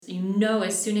you know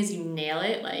as soon as you nail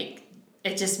it, like,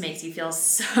 it just makes you feel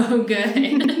so good.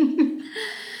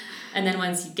 And then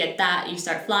once you get that, you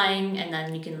start flying, and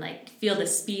then you can like feel the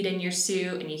speed in your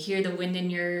suit, and you hear the wind in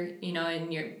your,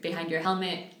 behind your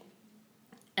helmet.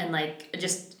 And like,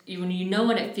 when you know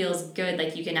what it feels good,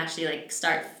 like you can actually like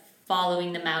start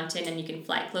following the mountain, and you can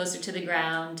fly closer to the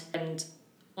ground. And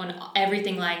when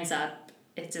everything lines up,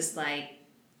 it's just like,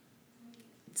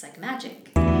 it's like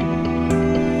magic.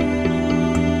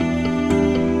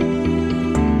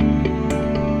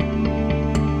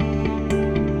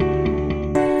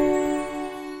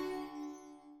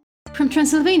 From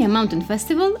Transylvania Mountain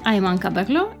Festival, I'm Anka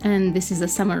Berlo, and this is the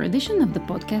summer edition of the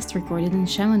podcast recorded in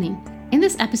Chamonix. In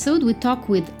this episode, we talk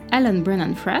with Ellen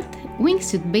Brennan-Fratt,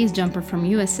 wingsuit base jumper from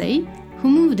USA, who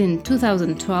moved in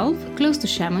 2012 close to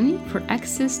Chamonix for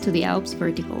access to the Alps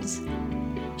verticals.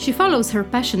 She follows her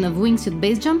passion of wingsuit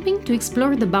base jumping to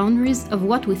explore the boundaries of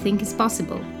what we think is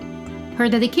possible. Her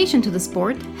dedication to the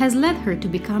sport has led her to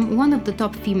become one of the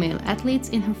top female athletes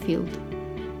in her field.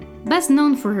 Best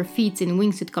known for her feats in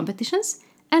wingsuit competitions,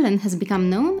 Ellen has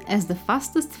become known as the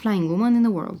fastest flying woman in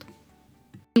the world.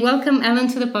 Welcome, Ellen,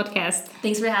 to the podcast.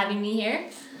 Thanks for having me here.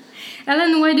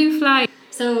 Ellen, why do you fly?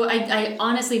 So I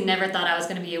honestly never thought I was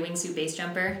going to be a wingsuit base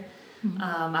jumper. Mm-hmm.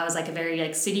 I was like a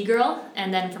very city girl.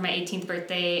 And then for my 18th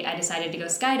birthday, I decided to go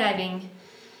skydiving.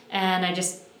 And I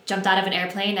just jumped out of an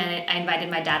airplane, and I invited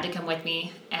my dad to come with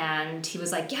me. And he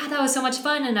was like, yeah, that was so much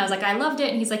fun. And I was like, I loved it.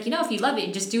 And he's like, if you love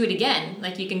it, just do it again.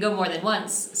 Like, you can go more than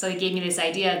once. So he gave me this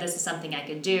idea, this is something I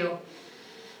could do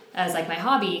as like my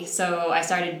hobby. So I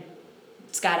started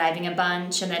skydiving a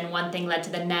bunch, and then one thing led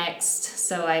to the next.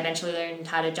 So I eventually learned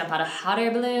how to jump out of hot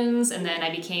air balloons, and then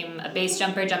I became a base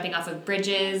jumper, jumping off of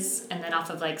bridges and then off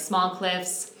of like small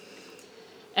cliffs.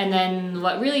 And then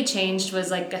what really changed was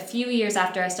like a few years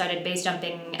after I started base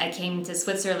jumping, I came to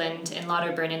Switzerland in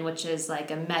Lauterbrunnen, which is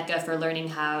like a mecca for learning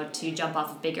how to jump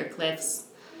off of bigger cliffs.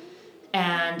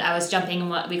 And I was jumping in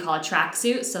what we call a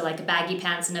tracksuit, so like baggy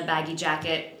pants and a baggy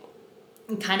jacket.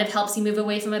 It kind of helps you move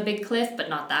away from a big cliff, but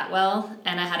not that well.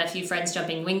 And I had a few friends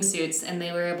jumping wingsuits, and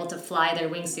they were able to fly their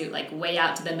wingsuit like way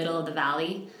out to the middle of the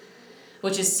valley,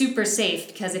 which is super safe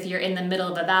because if you're in the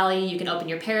middle of a valley, you can open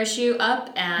your parachute up,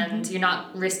 and you're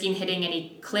not risking hitting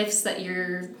any cliffs that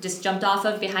you're just jumped off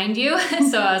of behind you.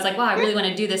 So I was like, wow, I really want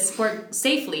to do this sport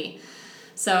safely.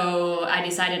 So I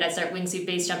decided I'd start wingsuit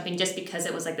base jumping just because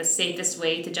it was like the safest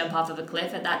way to jump off of a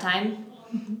cliff at that time.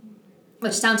 Mm-hmm.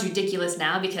 Which sounds ridiculous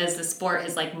now because the sport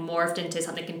has like morphed into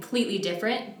something completely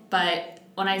different. But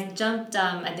when I jumped,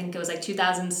 I think it was like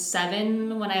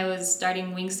 2007 when I was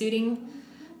starting wingsuiting.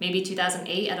 Maybe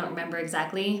 2008, I don't remember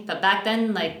exactly. But back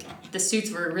then, like, the suits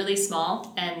were really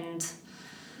small and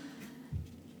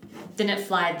didn't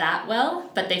fly that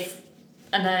well. But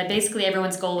basically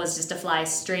everyone's goal was just to fly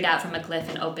straight out from a cliff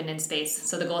and open in space.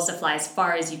 So the goal is to fly as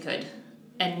far as you could.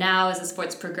 And now as the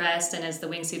sport's progressed and as the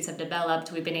wingsuits have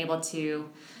developed, we've been able to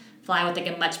fly with like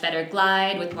a much better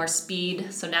glide with more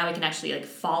speed. So now we can actually like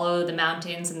follow the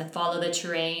mountains and follow the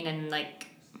terrain and like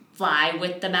fly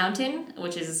with the mountain,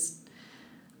 which is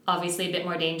obviously a bit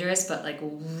more dangerous, but like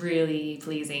really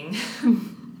pleasing.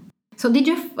 So did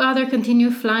your father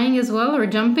continue flying as well, or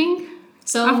jumping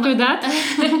after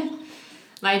that?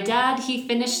 My dad, he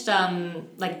finished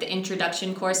like the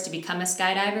introduction course to become a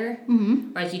skydiver,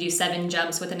 where you do 7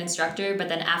 jumps with an instructor. But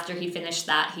then after he finished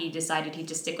that, he decided he'd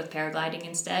just stick with paragliding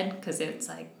instead because it's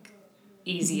like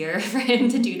easier for him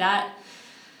to do that.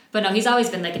 But no, he's always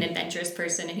been like an adventurous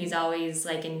person, and he's always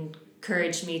like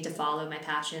encouraged me to follow my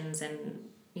passions. And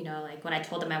like when I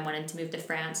told him I wanted to move to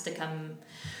France to come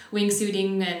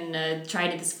wingsuiting and try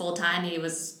to do this full time, he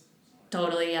was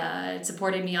totally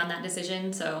supported me on that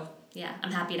decision. So yeah,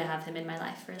 I'm happy to have him in my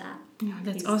life for that. Yeah,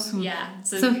 that's awesome. Yeah.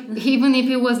 So even if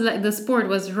it was like the sport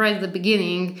was right at the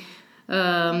beginning,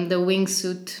 the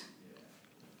wingsuit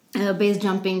base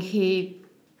jumping, he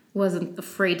wasn't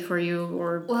afraid for you,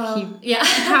 or yeah.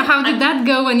 How did that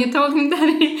go when you told him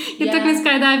that you took me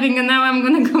skydiving and now I'm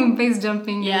gonna go base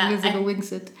jumping using a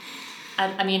wingsuit?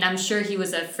 I mean, I'm sure he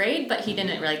was afraid, but he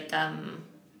didn't like.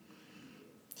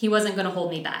 He wasn't gonna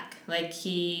hold me back. Like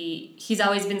he's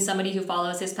always been somebody who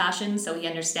follows his passion, so he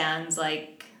understands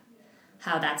like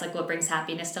how that's like what brings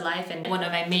happiness to life. And one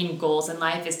of my main goals in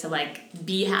life is to like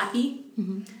be happy.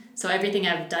 Mm-hmm. So everything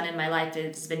I've done in my life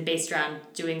has been based around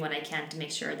doing what I can to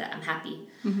make sure that I'm happy.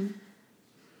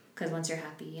 Because once you're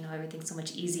happy, everything's so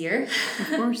much easier. Of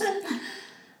course.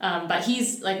 But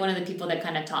he's like one of the people that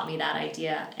kind of taught me that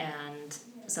idea. And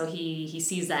so he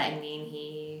sees that in me and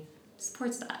he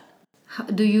supports that.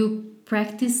 Do you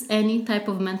practice any type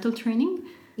of mental training?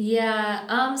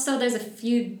 Yeah. So there's a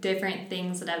few different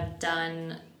things that I've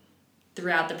done.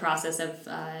 throughout the process of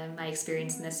my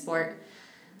experience in this sport.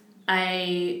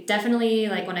 I definitely,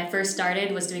 like when I first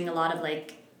started, was doing a lot of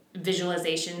like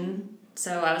visualization.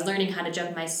 So I was learning how to jump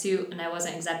in my suit and I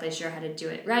wasn't exactly sure how to do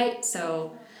it right.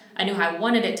 So I knew how I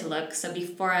wanted it to look. So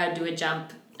before I would do a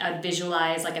jump, I would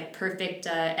visualize like a perfect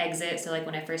exit. So like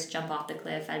when I first jump off the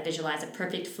cliff, I'd visualize a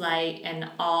perfect flight and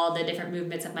all the different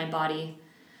movements of my body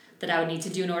that I would need to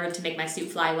do in order to make my suit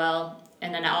fly well.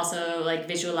 And then I also like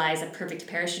visualize a perfect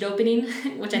parachute opening,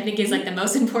 which I think is like the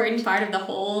most important part of the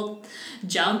whole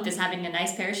jump, is having a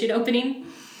nice parachute opening.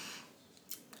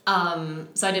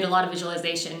 So I did a lot of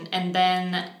visualization, and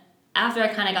then after I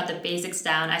kind of got the basics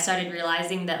down, I started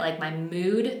realizing that like my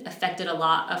mood affected a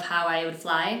lot of how I would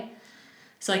fly.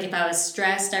 So like if I was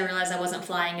stressed, I realized I wasn't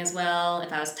flying as well.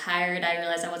 If I was tired, I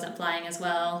realized I wasn't flying as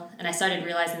well. And I started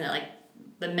realizing that like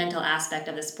the mental aspect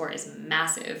of the sport is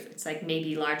massive. It's like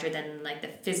maybe larger than like the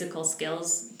physical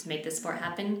skills to make this sport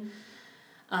happen.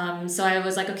 So I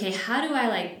was like, okay, how do I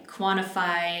like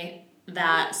quantify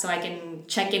that so I can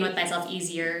check in with myself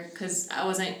easier? Because I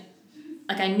wasn't,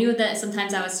 like I knew that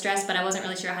sometimes I was stressed, but I wasn't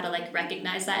really sure how to like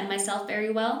recognize that in myself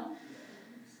very well.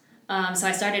 So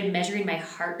I started measuring my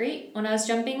heart rate when I was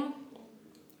jumping.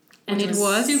 And it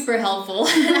was super helpful.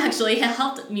 Actually, it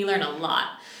helped me learn a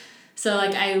lot. So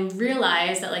like I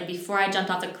realized that like before I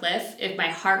jumped off the cliff, if my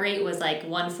heart rate was like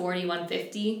 140,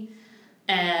 150,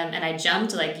 and I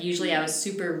jumped, like usually I was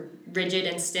super rigid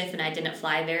and stiff and I didn't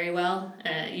fly very well.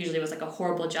 Usually it was like a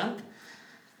horrible jump.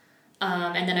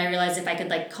 And then I realized if I could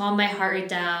like calm my heart rate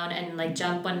down and like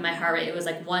jump when my heart rate was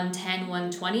like 110,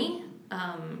 120,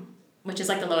 which is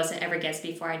like the lowest it ever gets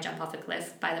before I jump off a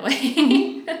cliff, by the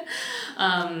way.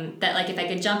 That like if I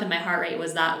could jump and my heart rate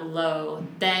was that low,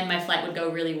 then my flight would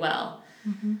go really well.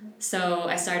 Mm-hmm. So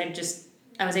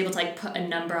I was able to like put a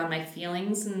number on my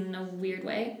feelings in a weird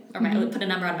way, or put a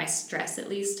number on my stress at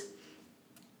least.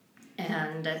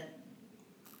 And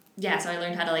so I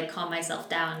learned how to like calm myself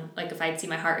down. Like if I'd see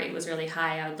my heart rate was really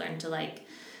high, I would learn to like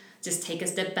just take a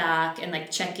step back and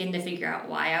like check in to figure out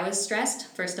why I was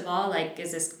stressed. First of all, like,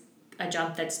 is this a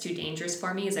jump that's too dangerous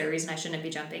for me? Is there a reason I shouldn't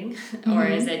be jumping? Mm-hmm. Or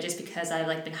is it just because I've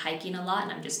like been hiking a lot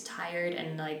and I'm just tired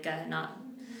and like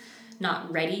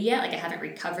not ready yet? Like I haven't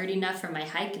recovered enough from my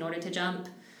hike in order to jump.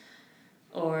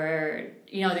 Or,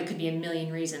 there could be a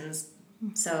million reasons.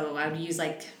 So I would use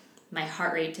like my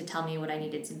heart rate to tell me what I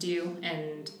needed to do.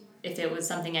 And if it was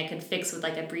something I could fix with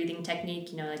like a breathing technique,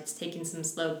 like taking some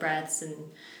slow breaths and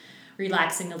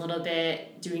relaxing a little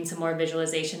bit, doing some more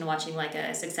visualization, watching like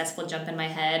a successful jump in my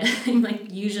head. Like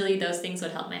usually those things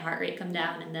would help my heart rate come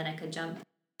down and then I could jump.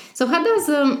 So how does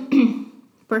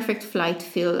perfect flight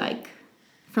feel like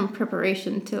from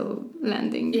preparation till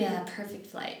landing? Yeah, perfect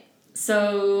flight.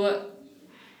 So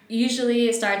usually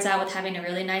it starts out with having a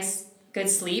really nice, good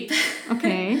sleep.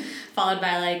 Okay. Followed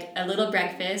by like a little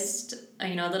breakfast, a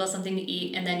little something to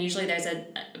eat. And then usually there's a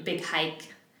big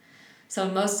hike. So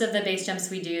most of the base jumps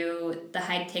we do, the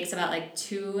hike takes about like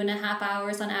 2.5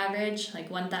 hours on average,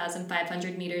 like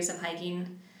 1,500 meters of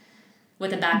hiking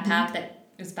with a backpack that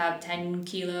is about 10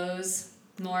 kilos,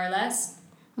 more or less.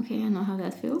 Okay, I know how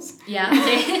that feels. Yeah,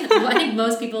 okay. Well, I think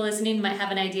most people listening might have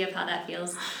an idea of how that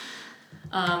feels.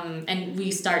 And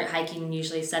we start hiking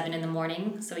usually 7 in the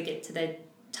morning, so we get to the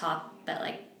top at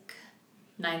like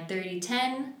 9:30,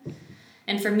 10.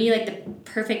 And for me, like the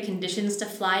perfect conditions to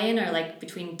fly in are like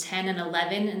between 10 and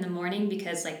 11 in the morning,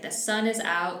 because like the sun is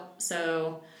out,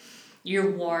 so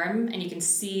you're warm and you can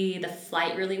see the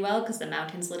flight really well because the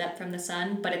mountain's lit up from the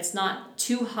sun, but it's not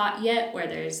too hot yet where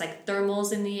there's like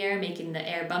thermals in the air making the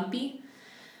air bumpy.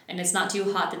 And it's not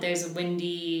too hot that there's it's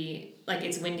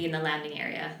windy in the landing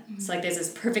area. Mm-hmm. So like there's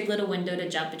this perfect little window to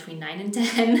jump between 9 and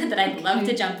 10 that I'd love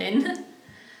to jump in.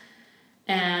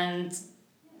 And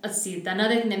let's see,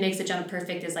 another thing that makes the jump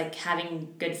perfect is like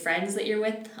having good friends that you're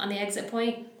with on the exit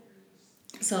point.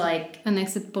 So like an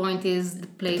exit point is the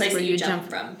place where you jump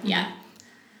from. Mm-hmm. Yeah.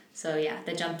 So yeah,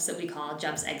 the jumps that we call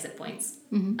jumps exit points.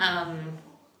 Mm-hmm.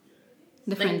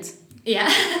 The friends. Yeah.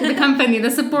 The company,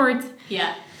 the support.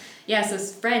 Yeah. Yeah, so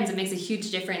as friends, it makes a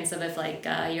huge difference of if like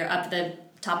you're up the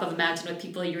top of a mountain with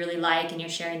people you really like and you're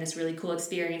sharing this really cool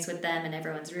experience with them and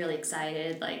everyone's really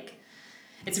excited. Like,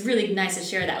 it's really nice to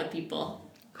share that with people.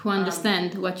 Who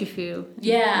understand what you feel.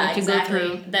 Yeah, what you exactly.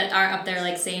 go through. That aren't up there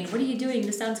like saying, what are you doing?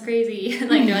 This sounds crazy.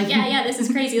 Like, they're like, yeah, this is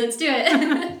crazy. Let's do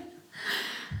it.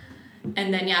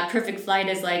 And then, perfect flight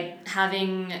is like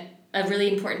having a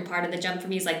really important part of the jump for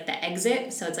me is like the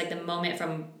exit. So it's like the moment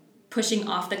from pushing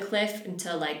off the cliff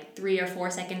until like 3 or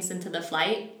 4 seconds into the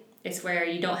flight. It's where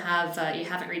you don't have, you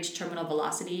haven't reached terminal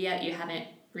velocity yet. You haven't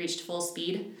reached full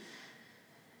speed.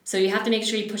 So you have to make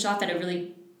sure you push off at a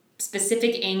really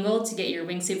specific angle to get your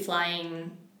wingsuit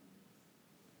flying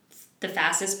the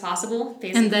fastest possible,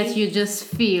 basically. And that you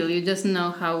just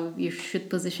know how you should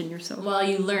position yourself. Well,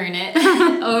 you learn it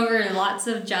over lots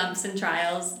of jumps and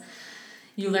trials.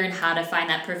 You learn how to find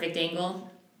that perfect angle.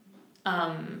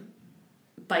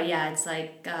 But yeah, it's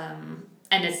like,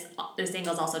 and this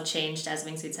angle's also changed as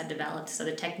wingsuits have developed. So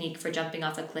the technique for jumping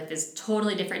off a cliff is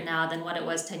totally different now than what it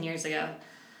was 10 years ago.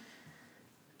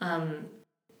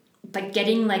 But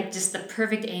getting like just the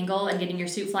perfect angle and getting your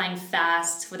suit flying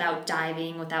fast without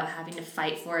diving, without having to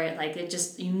fight for it, like it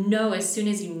just, as soon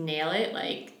as you nail it,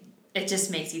 like it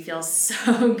just makes you feel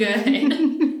so good.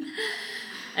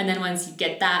 And then once you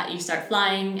get that, you start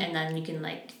flying, and then you can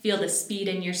like feel the speed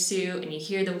in your suit, and you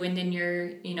hear the wind in your,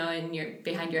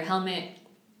 behind your helmet.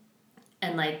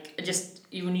 And like just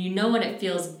when when it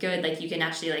feels good, like you can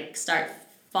actually like start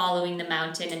following the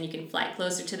mountain, and you can fly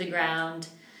closer to the ground.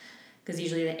 Because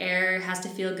usually the air has to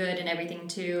feel good and everything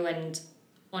too. And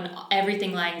when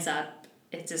everything lines up,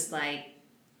 it's just like,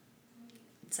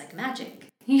 it's like magic.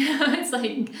 It's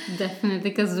like... Definitely,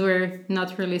 because we're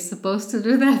not really supposed to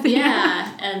do that.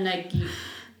 Yeah, and like,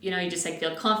 you just like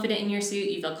feel confident in your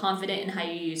suit. You feel confident in how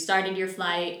you started your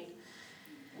flight.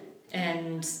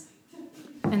 And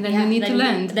then you need to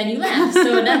land. Then you land.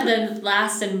 So the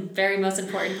last and very most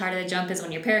important part of the jump is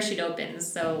when your parachute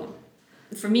opens. So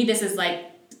for me, this is like,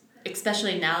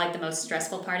 especially now, like the most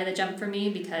stressful part of the jump for me,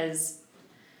 because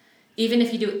even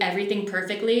if you do everything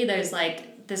perfectly, there's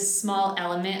like this small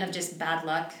element of just bad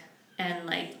luck, and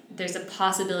like there's a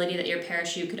possibility that your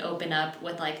parachute could open up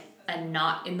with like a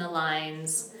knot in the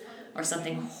lines or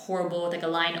something horrible with like a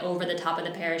line over the top of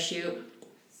the parachute,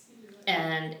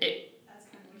 and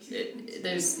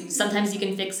there's sometimes you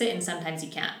can fix it and sometimes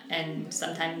you can't, and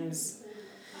sometimes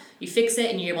you fix it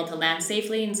and you're able to land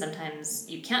safely, and sometimes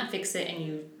you can't fix it and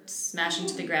you smash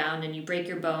into the ground and you break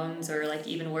your bones, or like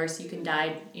even worse, you can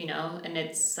die, and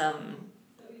it's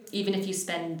even if you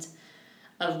spend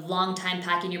a long time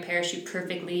packing your parachute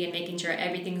perfectly and making sure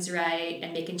everything's right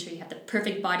and making sure you have the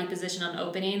perfect body position on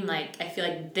opening, like I feel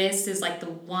like this is like the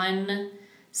one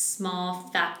small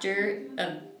factor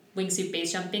of wingsuit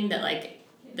base jumping that like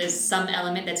there's some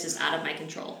element that's just out of my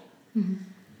control. Mm-hmm.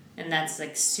 And that's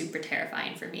like super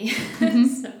terrifying for me. Mm-hmm.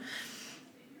 So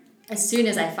as soon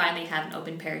as I finally have an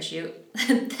open parachute,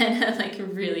 then I'm like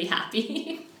really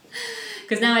happy.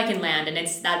 Because now I can land, and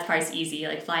that part's easy.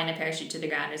 Like flying a parachute to the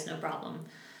ground is no problem.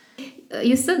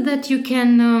 You said that you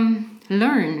can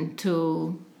learn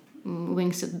to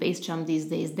wingsuit base jump these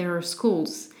days. There are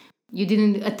schools. You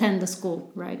didn't attend the school,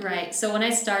 right? Right. So when I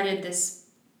started this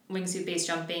wingsuit base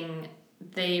jumping,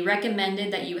 they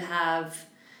recommended that you have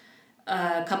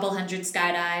a couple hundred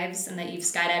skydives and that you've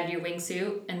skydived your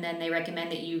wingsuit, and then they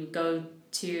recommend that you go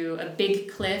to a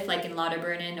big cliff like in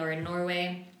Lauterbrunnen or in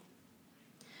Norway,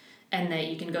 and that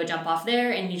you can go jump off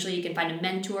there, and usually you can find a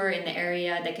mentor in the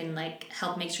area that can like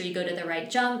help make sure you go to the right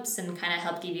jumps and kind of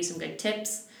help give you some good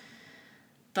tips.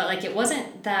 But like it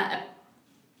wasn't that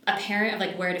apparent of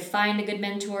like where to find a good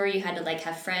mentor. You had to like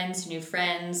have friends who knew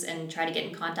friends and try to get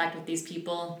in contact with these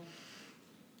people.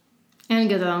 And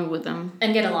get along with them.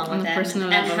 And get along with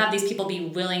them. And have these people be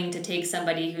willing to take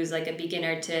somebody who's like a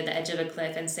beginner to the edge of a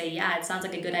cliff and say, yeah, it sounds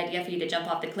like a good idea for you to jump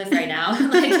off the cliff right now.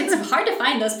 Like, it's hard to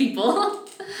find those people.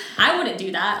 I wouldn't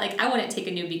do that. Like, I wouldn't take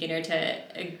a new beginner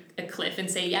to a cliff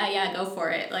and say, yeah, go for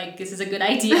it. Like, this is a good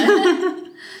idea.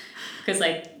 Because,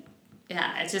 like,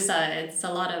 yeah, it's just it's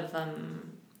a lot of...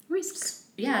 risks.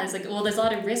 Yeah, it's like, well, there's a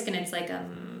lot of risk, and it's like...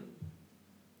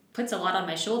 puts a lot on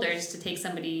my shoulders to take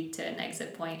somebody to an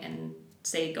exit point and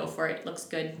say, go for it, looks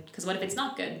good. Because what if it's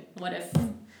not good? What if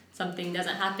something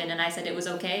doesn't happen and I said it was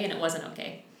okay and it wasn't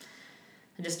okay?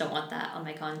 I just don't want that on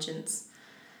my conscience.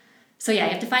 So yeah,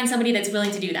 you have to find somebody that's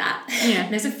willing to do that. Yeah.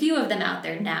 There's a few of them out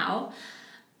there now.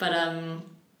 But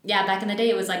yeah, back in the day,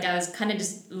 it was like I was kind of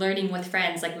just learning with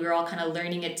friends. Like we were all kind of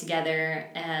learning it together.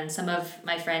 And some of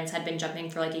my friends had been jumping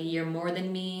for like a year more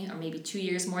than me, or maybe 2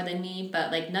 years more than me.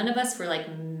 But like none of us were like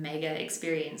mega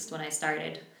experienced when I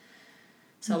started.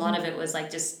 So a lot of it was like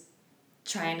just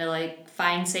trying to like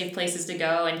find safe places to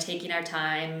go and taking our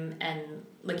time and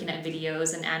looking at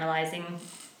videos and analyzing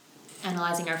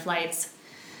our flights.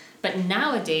 But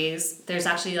nowadays, there's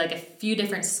actually like a few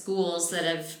different schools that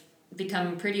have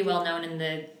become pretty well known in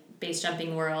the base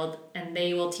jumping world, and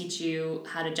they will teach you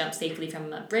how to jump safely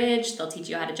from a bridge. They'll teach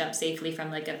you how to jump safely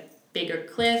from like a bigger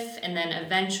cliff, and then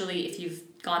eventually, if you've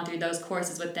gone through those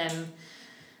courses with them,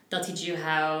 they'll teach you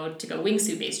how to go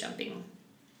wingsuit base jumping.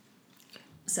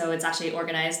 So it's actually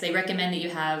organized. They recommend that you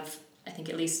have, I think,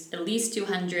 at least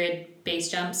 200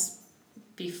 base jumps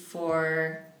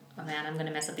before oh man, I'm going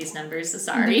to mess up these numbers. So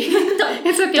sorry.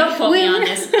 It's okay. Don't quote me on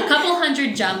this. A couple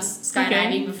hundred jumps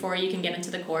skydiving before you can get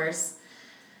into the course.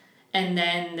 And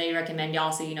then they recommend you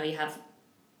also, you have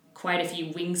quite a few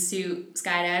wingsuit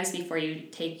skydives before you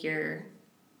take your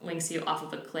wingsuit off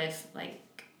of a cliff.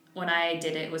 Like when I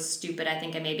did it, it was stupid. I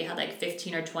think I maybe had like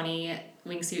 15 or 20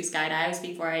 wingsuit skydives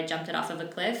before I jumped it off of a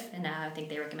cliff. And now I think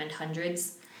they recommend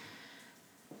hundreds.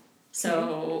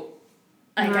 So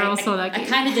I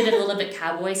kind of did it a little bit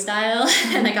cowboy style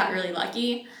and I got really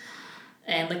lucky.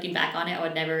 And looking back on it, I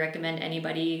would never recommend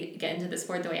anybody get into the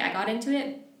sport the way I got into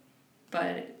it.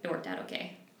 But it worked out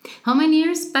okay. How many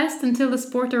years passed until the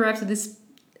sport arrived to this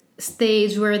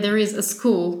stage where there is a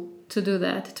school to do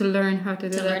that, to learn how to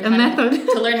do that, a method?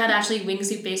 To learn how to actually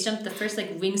wingsuit base jump. The first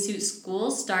wingsuit school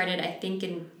started, I think,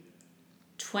 in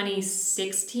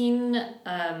 2016.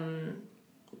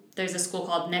 There's a school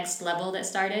called Next Level that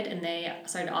started, and they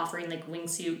started offering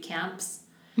wingsuit camps.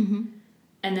 Mm-hmm.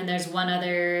 And then there's one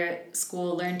other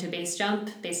school, Learn to Base Jump,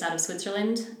 based out of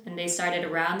Switzerland. And they started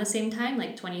around the same time,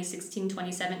 2016,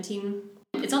 2017.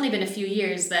 It's only been a few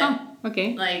years that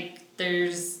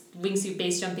there's wingsuit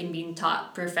base jumping being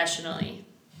taught professionally.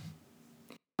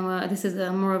 This is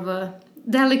more of a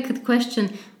delicate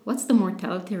question. What's the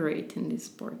mortality rate in this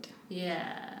sport?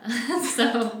 Yeah.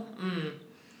 So,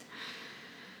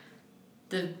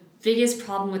 the biggest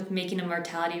problem with making a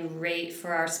mortality rate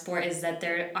for our sport is that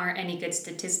there aren't any good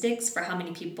statistics for how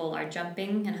many people are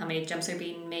jumping and how many jumps are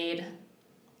being made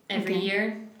every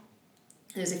year.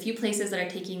 There's a few places that are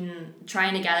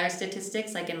trying to gather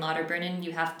statistics, like in Lauterbrunnen,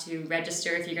 you have to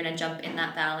register if you're going to jump in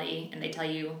that valley, and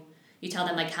you tell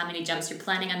them how many jumps you're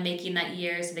planning on making that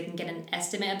year so they can get an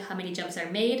estimate of how many jumps are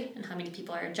made and how many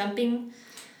people are jumping.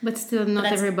 But still, not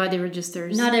everybody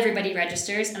registers. Not everybody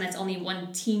registers, and that's only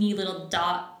one teeny little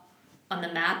dot on the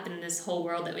map in this whole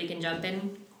world that we can jump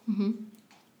in. Mm-hmm.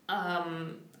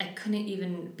 I couldn't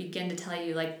even begin to tell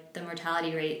you the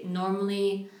mortality rate.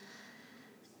 Normally,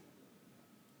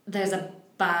 there's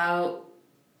about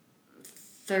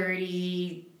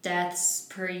 30 deaths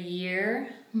per year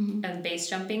of base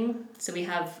jumping. So we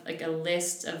have a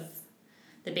list of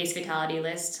the base fatality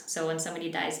list. So when somebody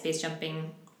dies base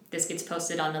jumping, this gets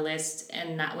posted on the list,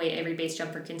 and that way every base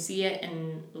jumper can see it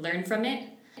and learn from it.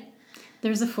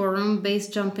 There's a forum,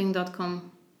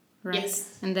 basejumping.com, right?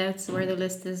 Yes. And that's where the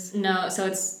list is? No,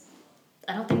 so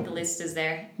I don't think the list is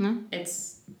there. No?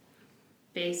 It's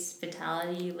base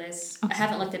fatality list. Okay. I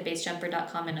haven't looked at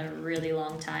basejumper.com in a really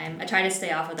long time. I try to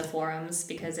stay off of the forums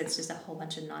because it's just a whole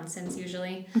bunch of nonsense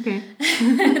usually. Okay.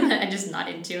 I'm just not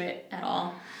into it at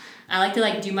all. I like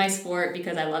to do my sport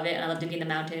because I love it and I love to be in the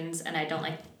mountains, and I don't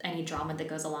like any drama that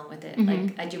goes along with it.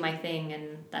 Mm-hmm. I do my thing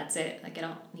and that's it. I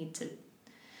don't need to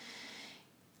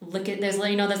look at, there's a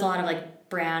lot of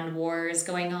brand wars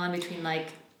going on between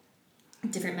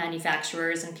different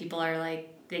manufacturers, and people are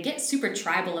they get super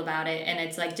tribal about it, and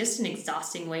it's just an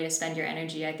exhausting way to spend your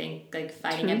energy, I think,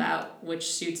 fighting about which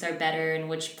suits are better and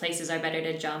which places are better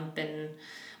to jump and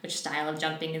which style of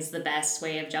jumping is the best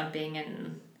way of jumping.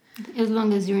 And as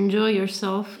long as you enjoy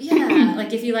yourself. Yeah,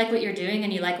 if you like what you're doing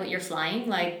and you like what you're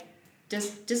flying,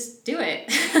 just do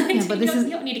it. You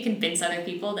don't need to convince other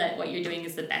people that what you're doing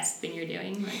is the best thing you're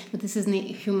doing. But this is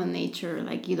human nature.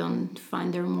 You don't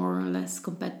find there more or less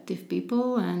competitive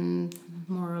people and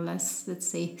more or less, let's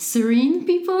say, serene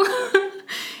people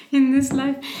in this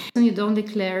life. And you don't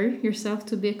declare yourself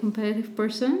to be a competitive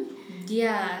person.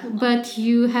 Yeah. But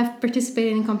you have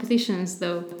participated in competitions,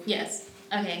 though. Yes.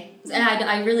 Okay.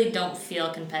 I really don't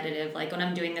feel competitive. When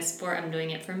I'm doing this sport, I'm doing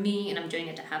it for me, and I'm doing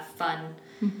it to have fun.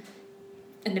 Mm-hmm.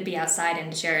 And to be outside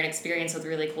and to share an experience with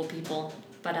really cool people.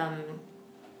 But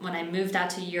when I moved out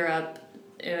to Europe,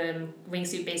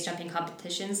 wingsuit base jumping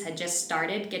competitions had just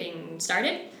getting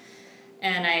started.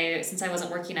 And since I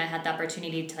wasn't working, I had the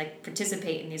opportunity to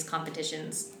participate in these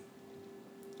competitions.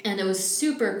 And it was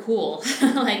super cool.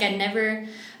 I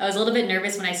was a little bit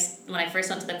nervous when I first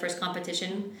went to the first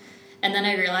competition. And then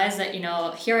I realized that,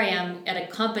 here I am at a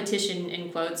competition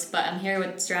in quotes, but I'm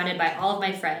here surrounded by all of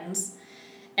my friends.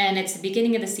 And it's the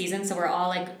beginning of the season, so we're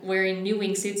all wearing new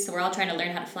wingsuits, so we're all trying to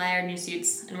learn how to fly our new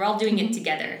suits, and we're all doing it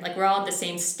together. We're all at the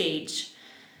same stage.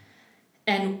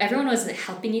 And everyone was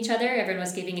helping each other, everyone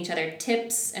was giving each other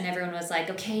tips, and everyone was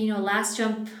okay, last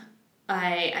jump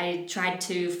I tried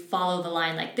to follow the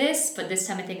line like this, but this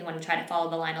time I think I want to try to follow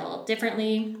the line a little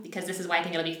differently because this is why I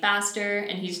think it'll be faster.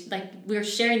 And we were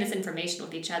sharing this information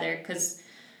with each other because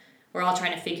we're all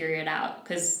trying to figure it out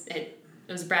because it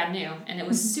was brand new and it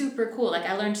was super cool.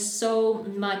 I learned so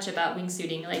much about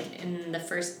wingsuiting in the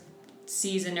first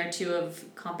season or two of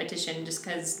competition just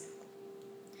because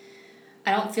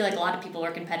I don't feel like a lot of people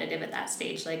were competitive at that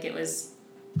stage. Like it was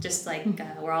just like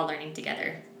we're all learning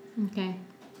together. Okay.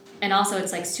 And also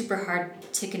it's like super hard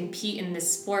to compete in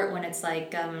this sport when it's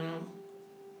like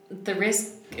the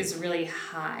risk is really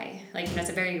high. Like, you know, it's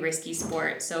a very risky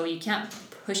sport, so you can't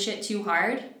push it too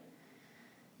hard.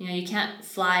 You know, you can't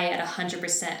fly at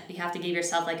 100%. You have to give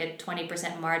yourself like a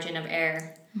 20% margin of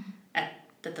air at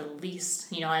the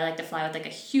least. You know, I like to fly with like a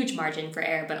huge margin for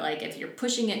air, but like if you're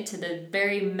pushing it to the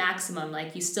very maximum,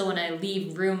 like you still want to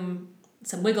leave room,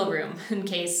 some wiggle room in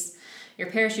case your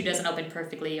parachute doesn't open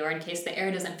perfectly or in case the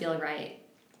air doesn't feel right.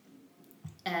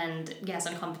 And yeah,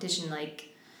 so in competition, like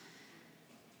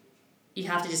you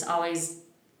have to just always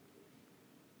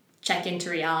check into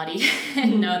reality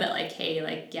and know that like, hey,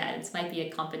 like, yeah, this might be a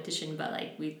competition, but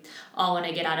like we all want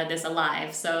to get out of this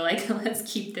alive. So like, let's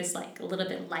keep this like a little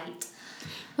bit light.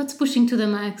 What's pushing to the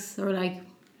max, or like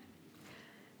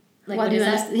what do you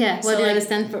understand? Yeah, what do you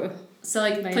understand for? So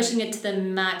like pushing it to the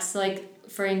max. So like,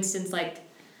 for instance, like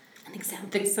an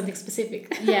example, something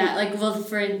specific. Yeah, like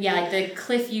like the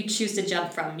cliff you choose to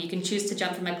jump from. You can choose to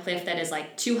jump from a cliff that is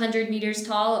like 200 meters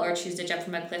tall, or choose to jump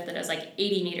from a cliff that is like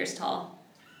 80 meters tall.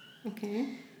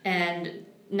 Okay. And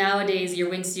nowadays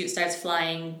your wingsuit starts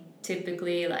flying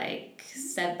typically like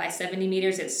by 70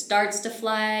 meters it starts to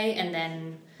fly, and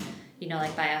then, you know,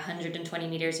 like by 120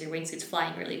 meters your wingsuit's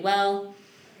flying really well.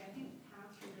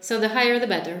 So the higher the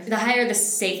better. The higher the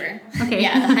safer. Okay.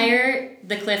 Yeah, the higher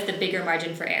the cliff, the bigger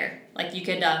margin for air. Like you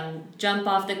could jump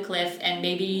off the cliff and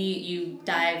maybe you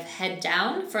dive head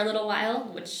down for a little while,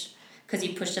 which, because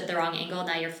you pushed at the wrong angle,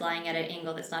 now you're flying at an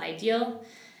angle that's not ideal.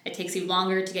 It takes you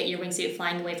longer to get your wingsuit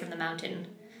flying away from the mountain.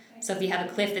 So if you have a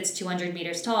cliff that's 200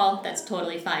 meters tall, that's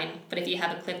totally fine. But if you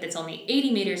have a cliff that's only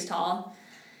 80 meters tall,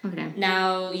 okay,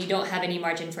 now you don't have any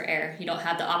margin for air. You don't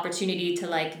have the opportunity to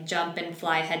like jump and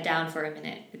fly head down for a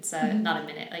minute. It's not a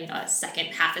minute, you know, a second,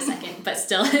 half a second, but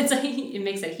still it's like, it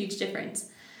makes a huge difference.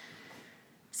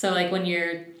 So like when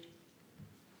you're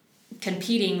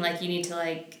competing, like you need to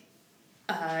like,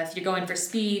 if you're going for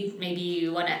speed, maybe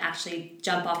you want to actually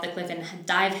jump off the cliff and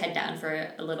dive head down for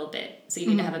a little bit. So you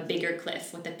need to have a bigger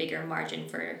cliff with a bigger margin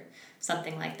for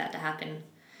something like that to happen.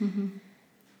 Mm-hmm.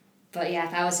 But yeah,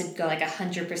 if I was to go like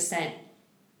 100%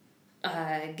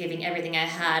 giving everything I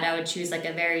had, I would choose like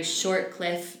a very short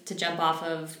cliff to jump off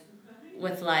of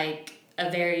with like a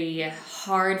very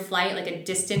hard flight, like a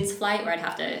distance flight where I'd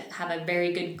have to have a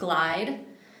very good glide.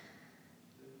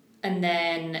 And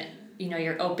then, you know,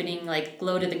 you're opening like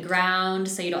low to the ground,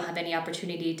 so you don't have any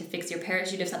opportunity to fix your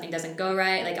parachute if something doesn't go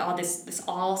right. Like all this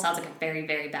all sounds like a very,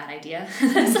 very bad idea.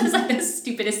 It sounds like the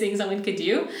stupidest thing someone could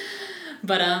do.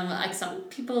 But like some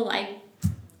people like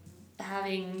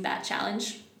having that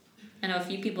challenge. I know a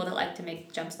few people that like to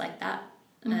make jumps like that.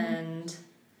 And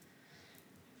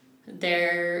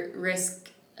their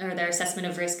risk or their assessment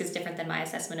of risk is different than my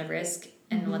assessment of risk,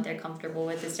 and what they're comfortable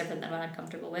with is different than what I'm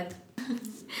comfortable with.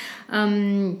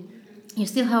 You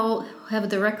still have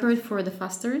the record for the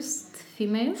fastest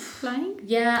female flying?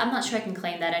 Yeah, I'm not sure I can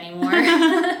claim that anymore.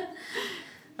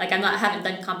 Like haven't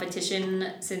done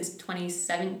competition since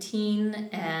 2017,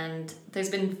 and there's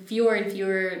been fewer and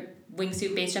fewer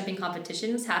wingsuit base jumping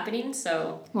competitions happening.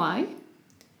 So why?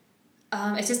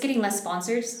 It's just getting less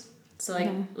sponsors. So like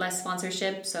less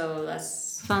sponsorship, so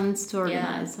less funds to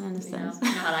organize. I understand.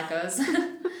 You know how that goes.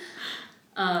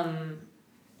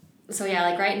 So yeah,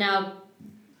 like right now,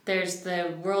 there's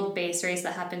the World Base Race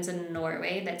that happens in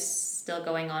Norway that's still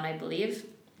going on, I believe.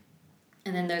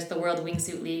 And then there's the World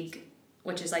Wingsuit League,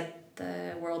 which is like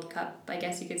the World Cup, I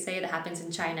guess you could say, that happens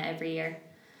in China every year.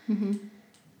 Mm-hmm.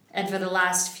 And for the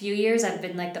last few years, I've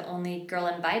been like the only girl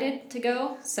invited to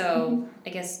go. So I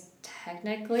guess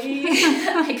technically,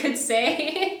 I could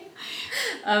say,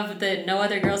 of the no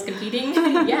other girls competing.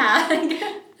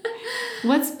 Yeah.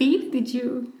 What speed did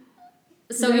you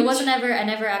So reach? it wasn't ever, I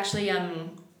never actually,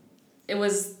 it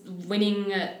was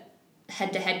winning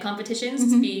head-to-head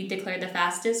competitions to be declared the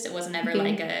fastest. It wasn't ever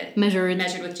like a measured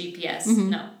with GPS.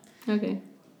 No. Okay.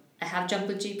 I have jumped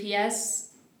with GPS,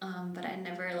 but I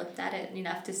never looked at it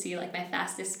enough to see like my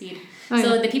fastest speed. Oh,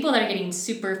 So the people that are getting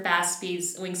super fast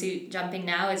speeds wingsuit jumping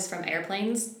now is from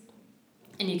airplanes,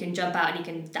 and you can jump out and you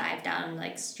can dive down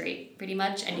like straight pretty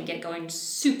much, and you get going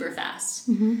super fast.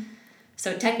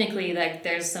 So technically, like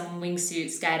there's some wingsuit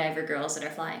skydiver girls that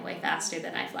are flying way faster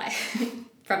than I fly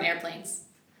from airplanes.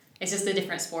 It's just a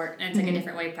different sport, and it's like a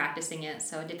different way of practicing it.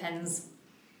 So it depends,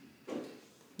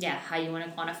 how you want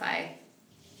to quantify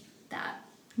that.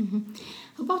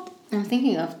 I'm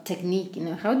thinking of technique. You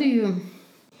know, how do you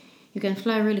can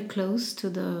fly really close to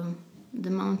the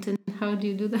mountain? How do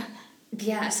you do that?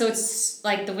 Yeah, so it's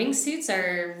like the wingsuits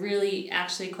are really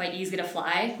actually quite easy to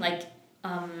fly. Like,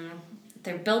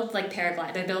 they're built like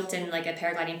paraglide. They're built in like a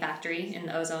paragliding factory in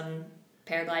the Ozone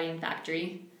Paragliding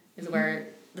Factory is where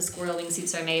the squirrel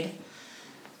wingsuits are made.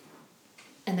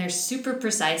 And they're super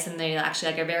precise and they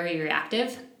actually like are very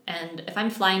reactive. And if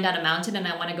I'm flying down a mountain and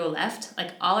I want to go left,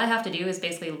 like all I have to do is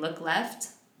basically look left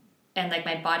and like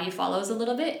my body follows a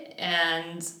little bit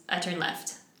and I turn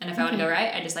left. And if I want to go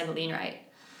right, I just like lean right.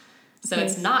 So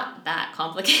it's not that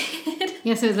complicated.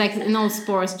 Yeah, so it's like in all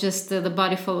sports, just the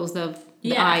body follows the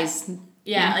eyes.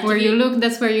 Yeah, like where you look,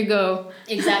 that's where you go.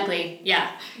 Exactly.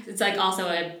 Yeah, it's like also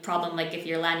a problem. Like if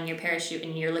you're landing your parachute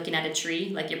and you're looking at a tree,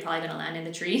 like you're probably gonna land in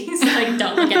the tree. So like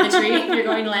don't look at the tree if you're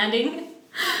going landing.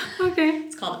 Okay.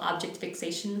 It's called object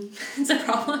fixation. It's a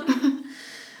problem.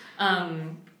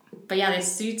 But yeah, the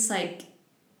suits like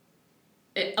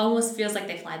it almost feels like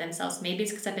they fly themselves. Maybe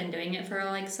it's because I've been doing it for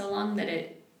like so long that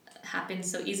it happens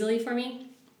so easily for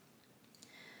me.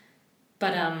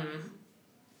 But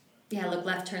yeah, look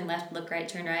left, look right,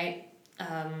 turn right.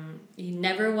 You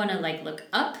never want to like look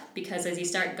up because as you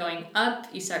start going up,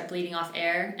 you start bleeding off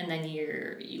air and then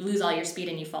you lose all your speed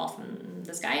and you fall from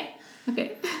the sky.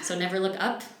 Okay. So never look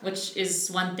up, which is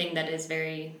one thing that is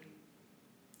very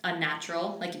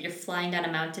unnatural. Like if you're flying down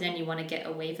a mountain and you want to get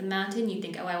away from the mountain, you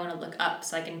think, oh, I want to look up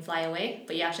so I can fly away.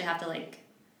 But you actually have to like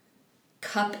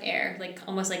cup air, like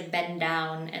almost like bend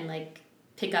down and like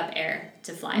pick up air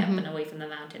to fly up and away from the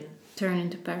mountain. Turn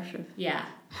into parachute. Yeah,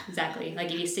 exactly.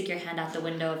 Like if you stick your hand out the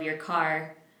window of your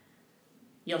car,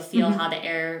 you'll feel how the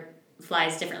air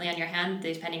flies differently on your hand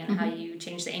depending on how you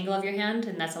change the angle of your hand,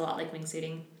 and that's a lot like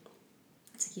wingsuiting.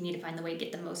 It's like you need to find the way to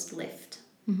get the most lift.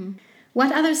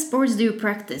 What other sports do you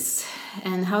practice,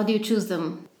 and how do you choose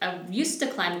them? I used to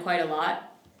climb quite a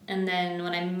lot, and then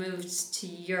when I moved to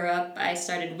Europe, I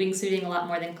started wingsuiting a lot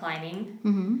more than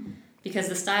climbing. Because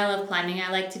the style of climbing I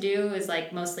like to do is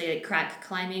like mostly like crack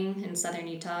climbing in southern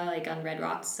Utah, like on red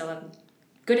rocks. So I'm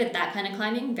good at that kind of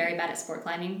climbing, very bad at sport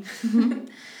climbing.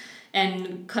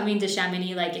 And coming to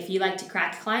Chamonix, like if you like to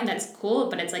crack climb, that's cool,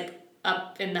 but it's like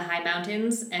up in the high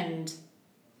mountains and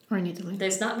Or in Italy.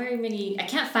 there's not very many, I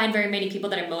can't find very many people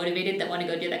that are motivated that want to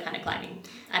go do that kind of climbing.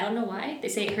 I don't know why. They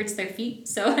say it hurts their feet,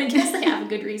 so I guess they have a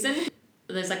good reason.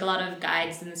 There's like a lot of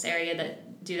guides in this area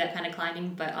that do that kind of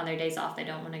climbing, but on their days off, they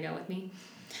don't want to go with me.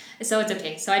 So it's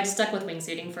okay. So I just stuck with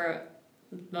wingsuiting for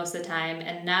most of the time.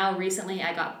 And now recently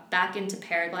I got back into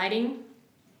paragliding.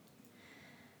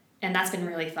 And that's been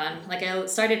really fun. Like I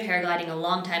started paragliding a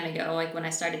long time ago, like when I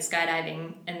started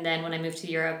skydiving. And then when I moved to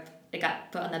Europe, it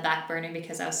got put on the back burner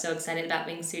because I was so excited about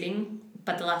wingsuiting.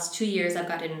 But the last 2 years I've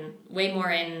gotten way more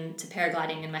into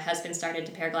paragliding, and my husband started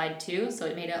to paraglide too. So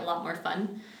it made it a lot more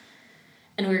fun.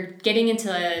 And we're getting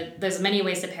into, there's many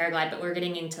ways to paraglide, but we're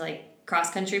getting into like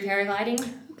cross-country paragliding.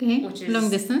 Okay, which is long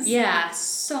distance. Yeah,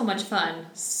 so much fun.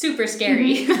 Super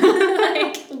scary.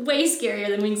 Like way scarier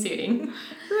than wingsuiting.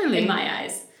 Really? In my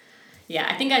eyes. Yeah,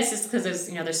 I think it's just because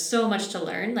there's so much to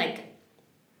learn. Like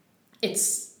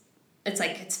it's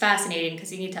fascinating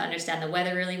because you need to understand the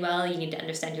weather really well. You need to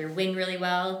understand your wing really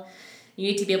well.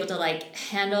 You need to be able to like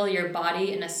handle your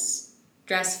body in a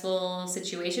stressful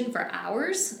situation for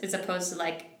hours, as opposed to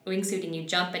like wingsuiting, you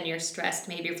jump and you're stressed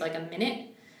maybe for like a minute.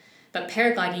 But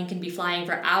paragliding, you can be flying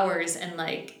for hours and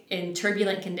like in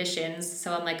turbulent conditions.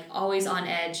 So I'm like always on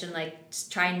edge and like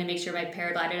just trying to make sure my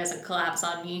paraglider doesn't collapse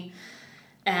on me.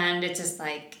 And it's just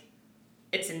like,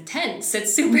 it's intense.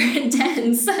 It's super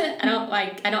intense. I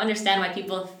don't understand why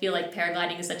people feel like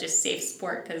paragliding is such a safe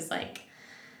sport, because like,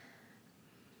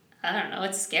 I don't know,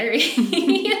 it's scary.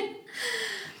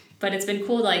 But it's been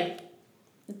cool, like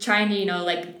trying to,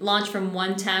 like launch from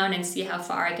one town and see how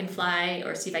far I can fly,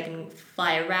 or see if I can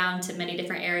fly around to many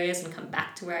different areas and come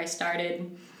back to where I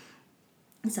started.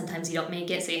 And sometimes you don't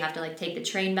make it, so you have to like take the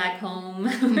train back home,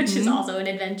 which is also an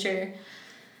adventure.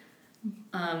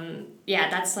 Yeah,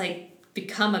 that's like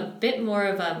become a bit more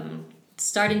of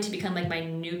starting to become like my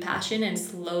new passion, and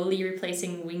slowly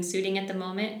replacing wingsuiting at the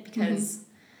moment, because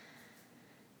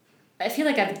I feel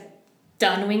like I've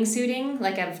done wingsuiting,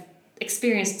 like I've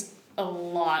experienced a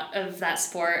lot of that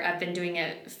sport. I've been doing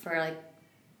it for like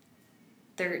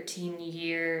 13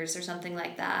 years or something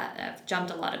like that. I've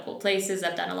jumped a lot of cool places.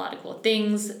 I've done a lot of cool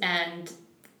things, and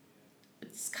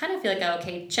it's kind of feel like,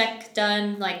 okay, check,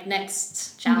 done, like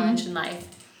next challenge in life.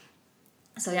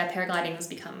 So yeah, paragliding has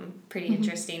become pretty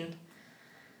interesting.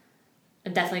 I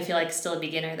definitely feel like still a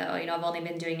beginner though. I've only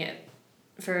been doing it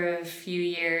for a few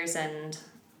years, and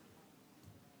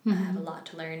I have a lot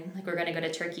to learn. Like we're going to go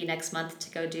to Turkey next month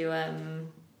to go do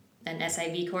an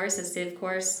SIV course, a CIV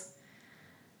course.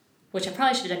 which I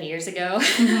probably should have done years ago,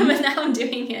 but now I'm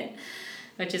doing it,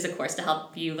 which is, of course, to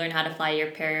help you learn how to fly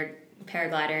your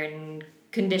paraglider in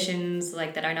conditions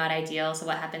like that are not ideal. So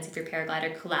what happens if your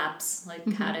paraglider collapse,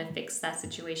 like how to fix that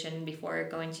situation before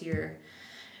going to your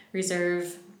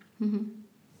reserve.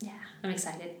 Yeah, I'm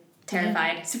excited.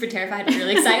 Terrified. Super terrified, but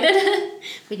really excited.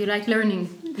 But you like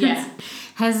learning. Yeah.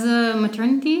 Has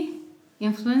maternity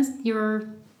influenced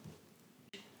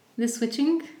the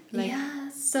switching? Yeah,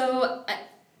 so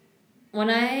when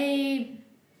I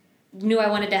knew I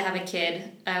wanted to have a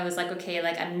kid, I was like, okay,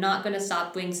 like I'm not going to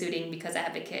stop wingsuiting because I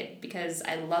have a kid, because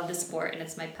I love the sport and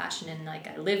it's my passion and like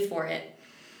I live for it.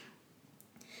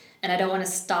 And I don't want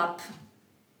to stop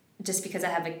just because I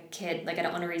have a kid. Like I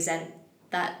don't want to resent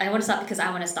that. I want to stop because I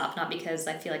want to stop, not because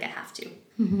I feel like I have to.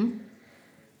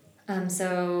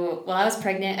 So while I was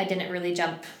pregnant, I didn't really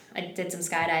jump. I did some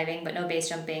skydiving, but no base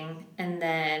jumping. And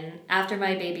then after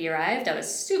my baby arrived, I was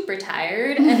super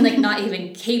tired and like not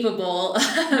even capable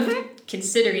of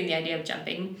considering the idea of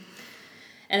jumping.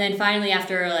 And then finally,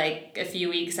 after like a few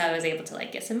weeks, I was able to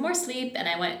like get some more sleep, and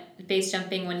I went base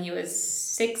jumping when he was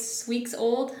 6 weeks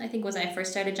old. I think was when I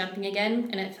first started jumping again,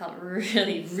 and it felt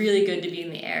really, really good to be in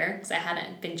the air because I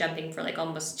hadn't been jumping for like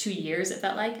almost 2 years. It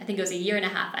felt like I think it was 1.5 years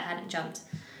I hadn't jumped,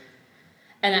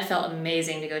 and it felt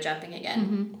amazing to go jumping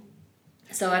again.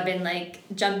 So I've been like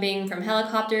jumping from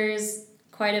helicopters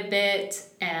quite a bit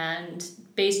and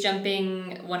base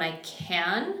jumping when I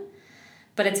can,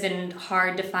 but it's been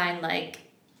hard to find like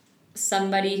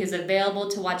somebody who's available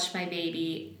to watch my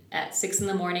baby at 6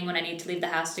 a.m. when I need to leave the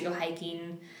house to go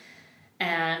hiking.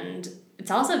 And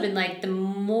it's also been like the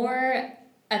more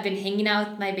I've been hanging out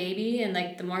with my baby and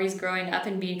like the more he's growing up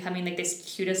and becoming like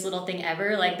this cutest little thing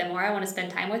ever, like the more I want to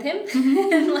spend time with him.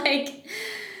 And like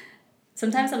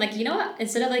sometimes I'm like, you know what,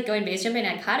 instead of like going base jumping,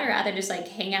 I'd kind of rather just like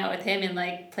hang out with him and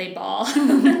like play ball.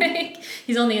 Like,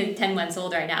 he's only like 10 months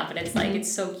old right now, but it's like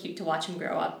it's so cute to watch him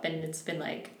grow up, and it's been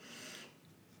like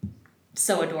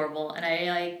so adorable. And I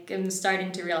like am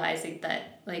starting to realize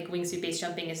that like wingsuit base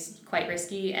jumping is quite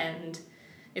risky, and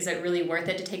is it really worth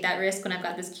it to take that risk when I've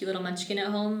got this cute little munchkin at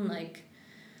home? Like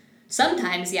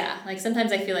sometimes, yeah, like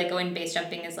sometimes I feel like going base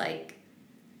jumping is like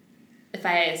if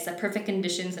it's the perfect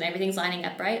conditions and everything's lining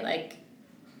up right, like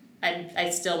I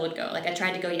still would go. Like I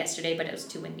tried to go yesterday, but it was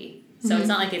too windy, so it's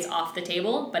not like it's off the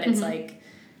table, but it's like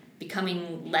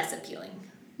becoming less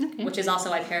appealing. Which is also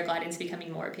why paragliding is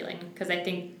becoming more appealing, because I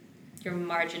think your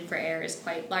margin for error is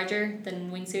quite larger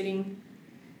than wingsuiting.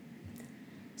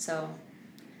 So,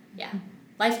 yeah,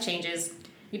 life changes.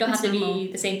 You don't have to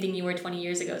be the same thing you were 20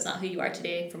 years ago. It's not who you are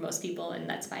today for most people, and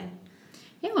that's fine.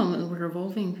 Yeah, well, we're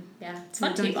evolving. Yeah, it's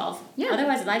fun to evolve. Yeah.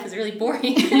 Otherwise, life is really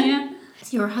boring. Yeah.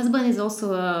 Your husband is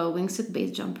also a wingsuit base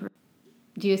jumper.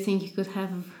 Do you think you could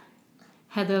have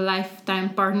had a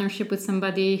lifetime partnership with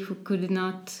somebody who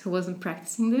wasn't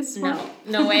practicing this?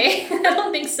 No way. I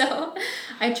don't think so.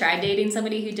 I tried dating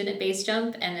somebody who didn't base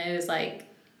jump, and it was like,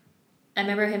 I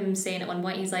remember him saying at one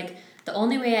point, he's like, the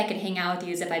only way I could hang out with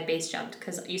you is if I base jumped,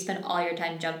 because you spend all your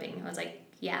time jumping. I was like,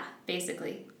 yeah,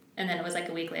 basically. And then it was like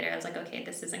a week later, I was like, okay,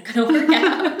 this isn't going to work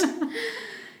out.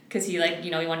 Because he like, he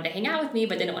wanted to hang out with me,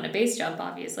 but didn't want to base jump,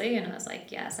 obviously. And I was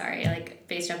like, yeah, sorry. Like,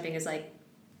 base jumping is like,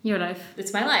 your life.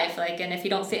 It's my life. Like, and if you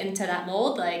don't fit into that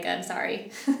mold, like, I'm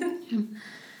sorry.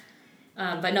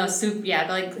 But no, but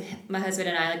like my husband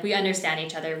and I, like, we understand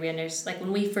each other. Like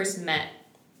when we first met,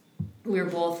 we were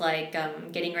both like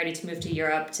getting ready to move to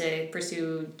Europe to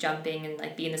pursue jumping and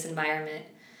like be in this environment.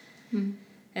 And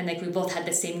like we both had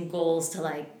the same goals to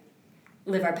like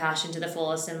live our passion to the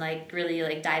fullest and like really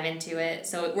like dive into it.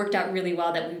 So it worked out really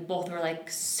well that we both were like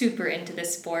super into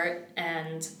this sport,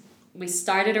 and we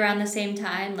started around the same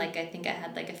time. Like I think I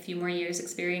had like a few more years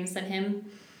experience than him,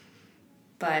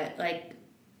 but like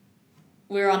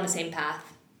we were on the same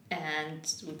path,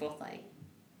 and we both like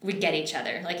we get each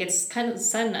other. Like it's kind of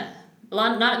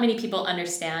not many people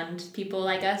understand people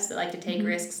like us that like to take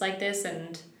risks like this,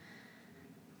 and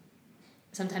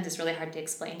sometimes it's really hard to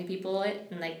explain to people it,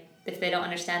 and like if they don't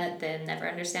understand it, they'll never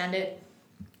understand it.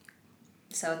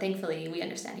 So thankfully we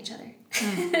understand each other.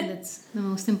 That's the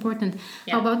most important.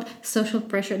 Yeah. How about social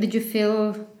pressure? Did you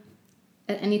feel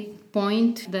at any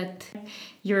point that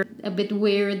you're a bit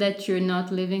weird that you're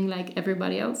not living like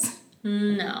everybody else?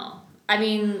 No. I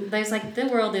mean, there's like, the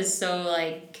world is so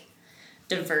like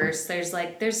diverse.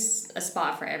 There's a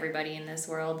spot for everybody in this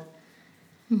world.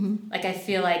 Like I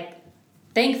feel like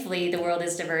thankfully the world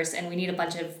is diverse, and we need a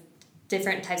bunch of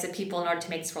different types of people in order to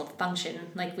make this world function.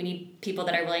 Like we need people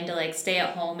that are willing to like stay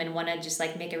at home and want to just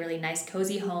like make a really nice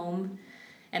cozy home,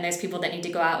 and there's people that need to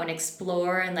go out and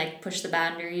explore and like push the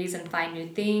boundaries and find new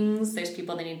things. There's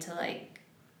people that need to like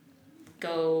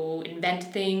go invent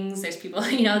things. There's people,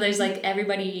 you know, there's like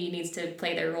everybody needs to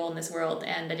play their role in this world.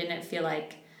 And I didn't feel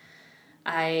like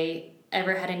I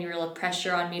ever had any real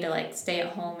pressure on me to like stay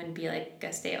at home and be like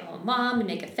a stay-at-home mom and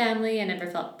make a family. I never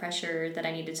felt pressure that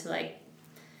I needed to like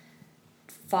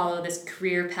follow this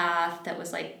career path that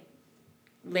was like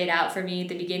laid out for me at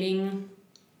the beginning.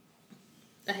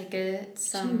 Like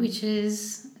which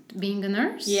is being a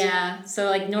nurse? Yeah. So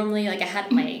like normally like I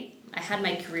had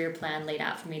my career plan laid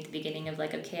out for me at the beginning of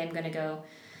like, okay, I'm gonna go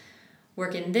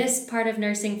work in this part of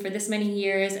nursing for this many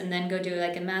years and then go do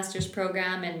like a master's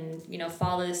program and, you know,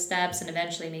 follow the steps and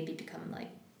eventually maybe become like,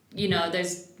 you know,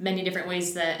 there's many different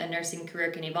ways that a nursing career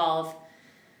can evolve.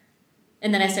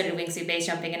 And then I started wingsuit base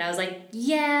jumping and I was like,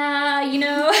 yeah, you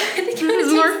know, I think this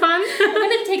is more fun. I'm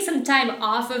going to take some time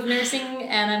off of nursing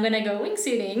and I'm going to go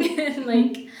wingsuiting. And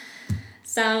like,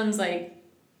 sounds like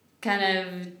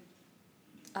kind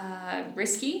of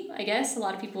risky, I guess. A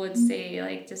lot of people would say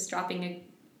like just dropping a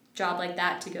job like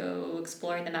that to go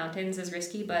exploring the mountains is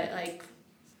risky, but like,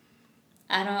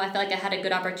 I don't know, I felt like I had a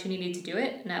good opportunity to do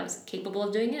it and I was capable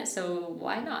of doing it, so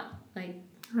why not? Like,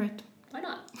 right. Why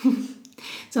not?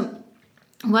 So,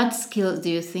 what skills do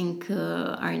you think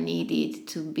are needed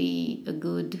to be a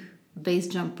good base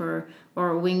jumper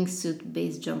or wingsuit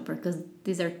base jumper? Because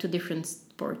these are two different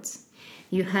sports.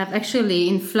 You have actually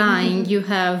in flying,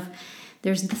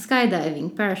 there's the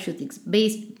skydiving, parachuting,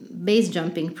 base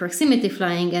jumping, proximity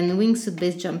flying, and wingsuit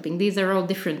base jumping. These are all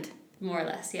different. More or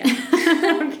less, yeah.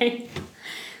 Okay.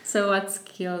 So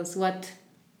what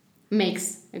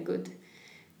makes a good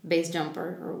base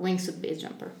jumper or wingsuit base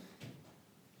jumper?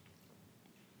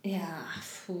 Yeah.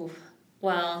 Ooh.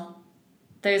 Well,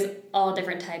 there's all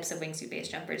different types of wingsuit base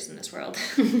jumpers in this world.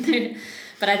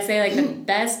 But I'd say like the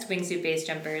best wingsuit base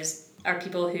jumpers are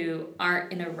people who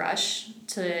aren't in a rush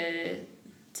to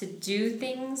do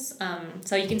things.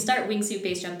 So you can start wingsuit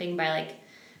base jumping by like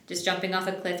just jumping off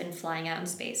a cliff and flying out in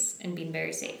space and being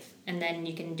very safe. And then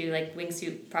you can do like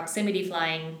wingsuit proximity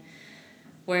flying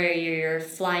where you're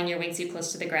flying your wingsuit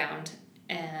close to the ground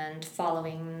and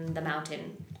following the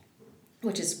mountain,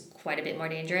 which is quite a bit more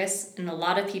dangerous. And a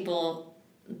lot of people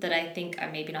that I think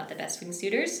are maybe not the best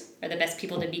wingsuiters or the best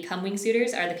people to become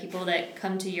wingsuiters are the people that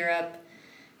come to Europe,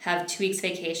 have 2 weeks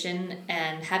vacation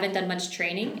and haven't done much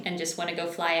training and just want to go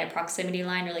fly a proximity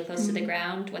line really close to the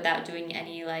ground without doing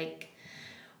any like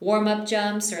warm-up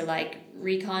jumps or like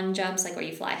recon jumps, like where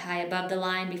you fly high above the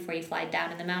line before you fly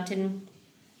down in the mountain.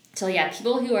 So yeah,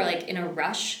 people who are like in a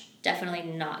rush, definitely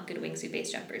not good wingsuit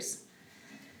base jumpers.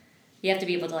 You have to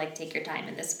be able to like take your time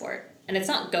in this sport. And it's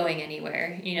not going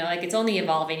anywhere, you know, like it's only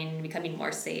evolving and becoming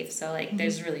more safe. So like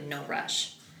there's really no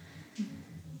rush.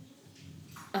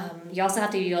 You also have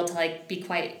to be able to like be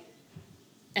quite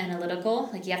analytical.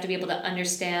 Like you have to be able to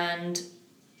understand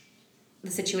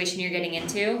the situation you're getting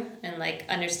into and like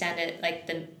understand it, like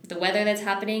the weather that's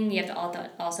happening. You have to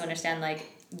also understand like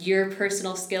your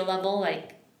personal skill level,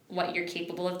 like what you're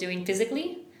capable of doing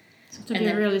physically. So to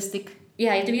be realistic.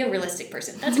 Yeah, you have to be a realistic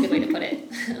person. That's a good way to put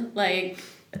it. Like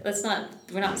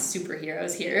we're not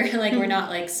superheroes here. Like we're not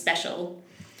like special.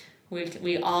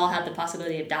 We all have the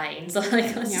possibility of dying. So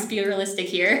like let's just be realistic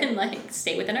here and like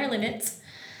stay within our limits.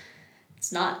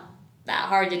 It's not that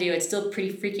hard to do. It's still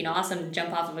pretty freaking awesome to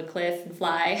jump off of a cliff and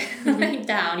fly right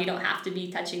down. You don't have to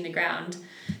be touching the ground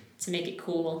to make it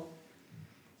cool.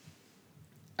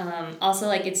 Also,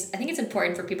 like I think it's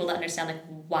important for people to understand like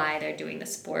why they're doing the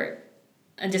sport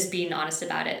and just being honest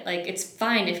about it. Like it's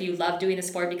fine if you love doing the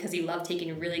sport because you love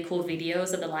taking really cool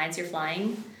videos of the lines you're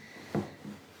flying,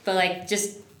 but like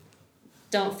just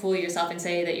don't fool yourself and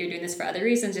say that you're doing this for other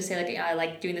reasons. Just say like, I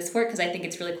like doing this sport because I think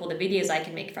it's really cool the videos I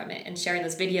can make from it, and sharing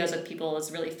those videos with people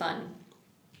is really fun.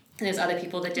 And there's other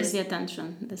people that just... the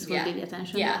attention. This will be the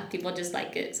attention. Yeah, people just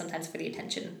like it sometimes for the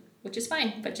attention, which is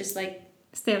fine, but just like...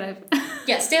 Stay alive.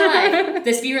 Yeah, stay alive.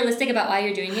 Just be realistic about why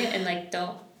you're doing it and like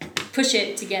don't push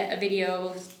it to get a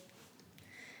video.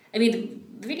 I mean,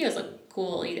 the videos look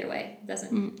cool either way. It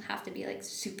doesn't have to be like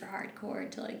super hardcore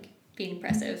to like be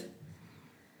impressive.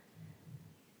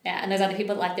 Yeah, and there's other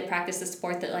people that like to practice the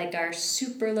sport that like are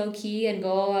super low key and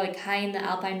go like high in the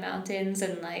Alpine mountains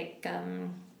and like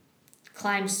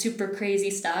climb super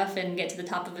crazy stuff and get to the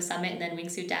top of a summit and then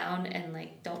wingsuit down and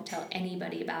like don't tell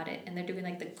anybody about it. And they're doing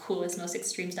like the coolest, most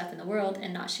extreme stuff in the world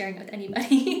and not sharing it with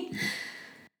anybody.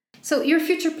 So your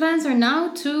future plans are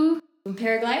now to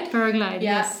paraglide? Paraglide,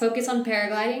 yeah, yes. Focus on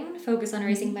paragliding, focus on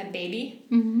raising my baby.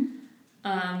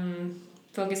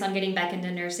 Focus on getting back into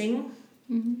nursing.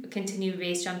 Continue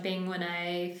base jumping when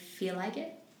I feel like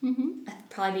it. I'd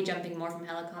probably be jumping more from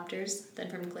helicopters than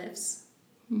from cliffs.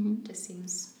 Just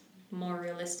seems more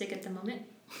realistic at the moment.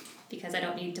 because I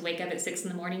don't need to wake up at 6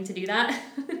 a.m. to do that.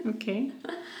 Okay.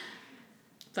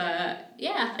 But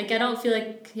yeah, like I don't feel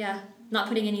like, not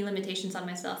putting any limitations on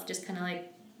myself, just kind of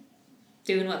like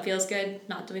doing what feels good,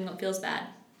 not doing what feels bad,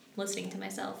 listening to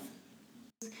myself.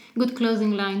 Good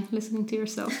closing line, listening to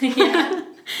yourself. Yeah.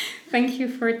 Thank you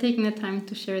for taking the time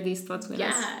to share these thoughts with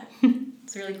us. Yeah,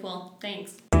 it's really cool.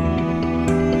 Thanks.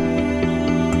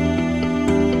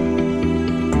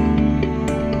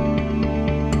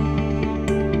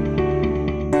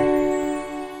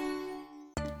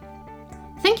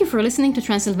 Thank you for listening to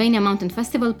Transylvania Mountain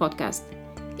Festival podcast.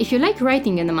 If you like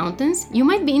writing in the mountains, you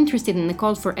might be interested in the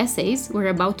call for essays we're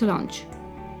about to launch.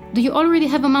 Do you already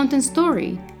have a mountain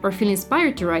story or feel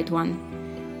inspired to write one?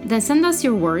 Then send us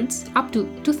your words, up to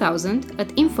 2,000,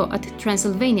 at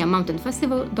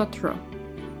info@transylvaniamountainfestival.ro.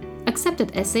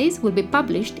 Accepted essays will be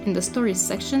published in the stories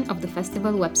section of the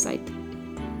festival website.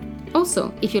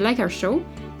 Also, if you like our show,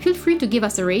 feel free to give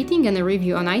us a rating and a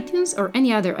review on iTunes or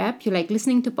any other app you like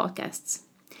listening to podcasts.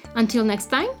 Until next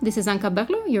time, this is Anka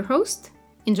Berlo, your host.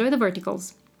 Enjoy the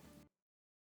verticals.